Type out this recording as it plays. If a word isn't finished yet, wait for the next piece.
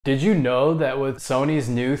Did you know that with Sony's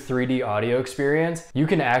new 3D audio experience, you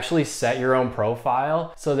can actually set your own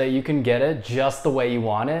profile so that you can get it just the way you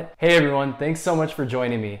want it? Hey everyone, thanks so much for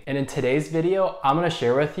joining me. And in today's video, I'm gonna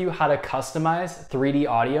share with you how to customize 3D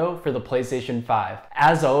audio for the PlayStation 5.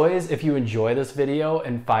 As always, if you enjoy this video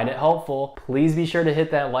and find it helpful, please be sure to hit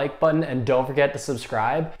that like button and don't forget to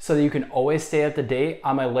subscribe so that you can always stay up to date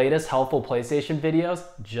on my latest helpful PlayStation videos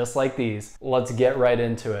just like these. Let's get right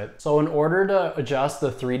into it. So in order to adjust the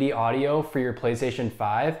 3D audio for your PlayStation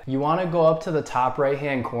 5, you want to go up to the top right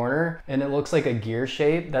hand corner and it looks like a gear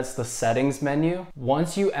shape. That's the settings menu.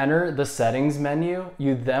 Once you enter the settings menu,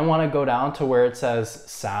 you then want to go down to where it says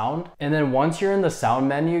sound. And then once you're in the sound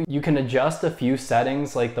menu, you can adjust a few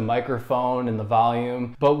settings like the microphone and the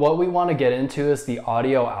volume. But what we want to get into is the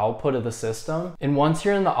audio output of the system. And once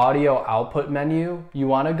you're in the audio output menu, you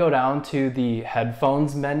want to go down to the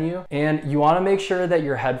headphones menu and you want to make sure that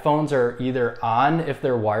your headphones are either on if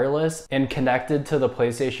they're wireless and connected to the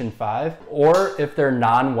PlayStation 5, or if they're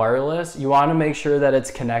non-wireless, you want to make sure that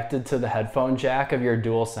it's connected to the headphone jack of your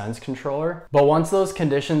DualSense controller. But once those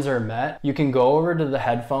conditions are met, you can go over to the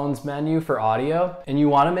headphones menu for audio and you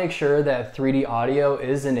want to make sure that 3D audio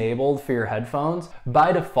is enabled for your headphones.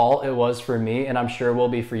 By default, it was for me and I'm sure it will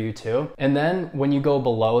be for you too. And then when you go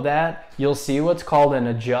below that, you'll see what's called an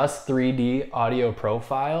Adjust 3D audio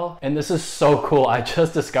profile. And this is so cool. I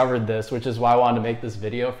just discovered this, which is why I wanted to make this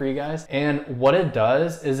video for you guys. And what it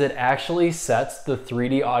does is it actually sets the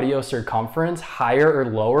 3D audio circumference higher or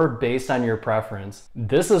lower based on your preference.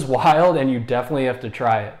 This is wild and you definitely have to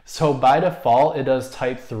try it. So by default, it does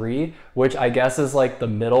type 3, which I guess is like the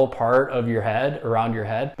middle part of your head, around your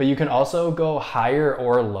head. But you can also go higher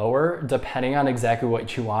or lower depending on exactly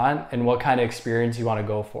what you want and what kind of experience you want to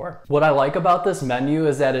go for. What I like about this menu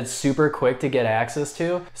is that it's super quick to get access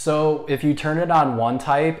to. So if you turn it on one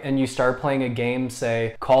type and you start playing a game,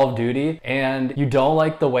 say Call of Duty, and you don't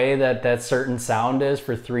like the way that that certain sound is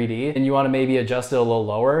for 3D and you want to maybe adjust it a little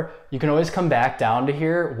lower, you can always come back down to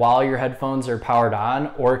here while your headphones are powered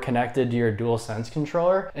on or connected to your DualSense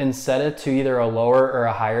controller and set it to either a lower or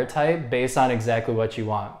a higher type based on exactly what you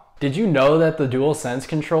want. Did you know that the DualSense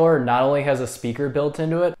controller not only has a speaker built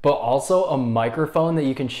into it, but also a microphone that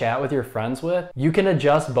you can chat with your friends with? You can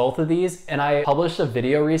adjust both of these, and I published a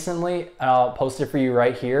video recently, and I'll post it for you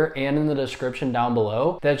right here and in the description down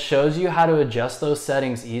below, that shows you how to adjust those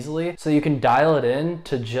settings easily so you can dial it in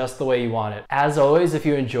to just the way you want it. As always, if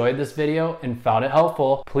you enjoyed this video and found it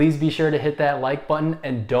helpful, please be sure to hit that like button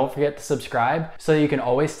and don't forget to subscribe so you can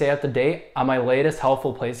always stay up to date on my latest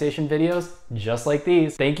helpful PlayStation videos just like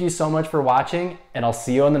these. Thank you so much for watching, and I'll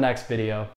see you in the next video.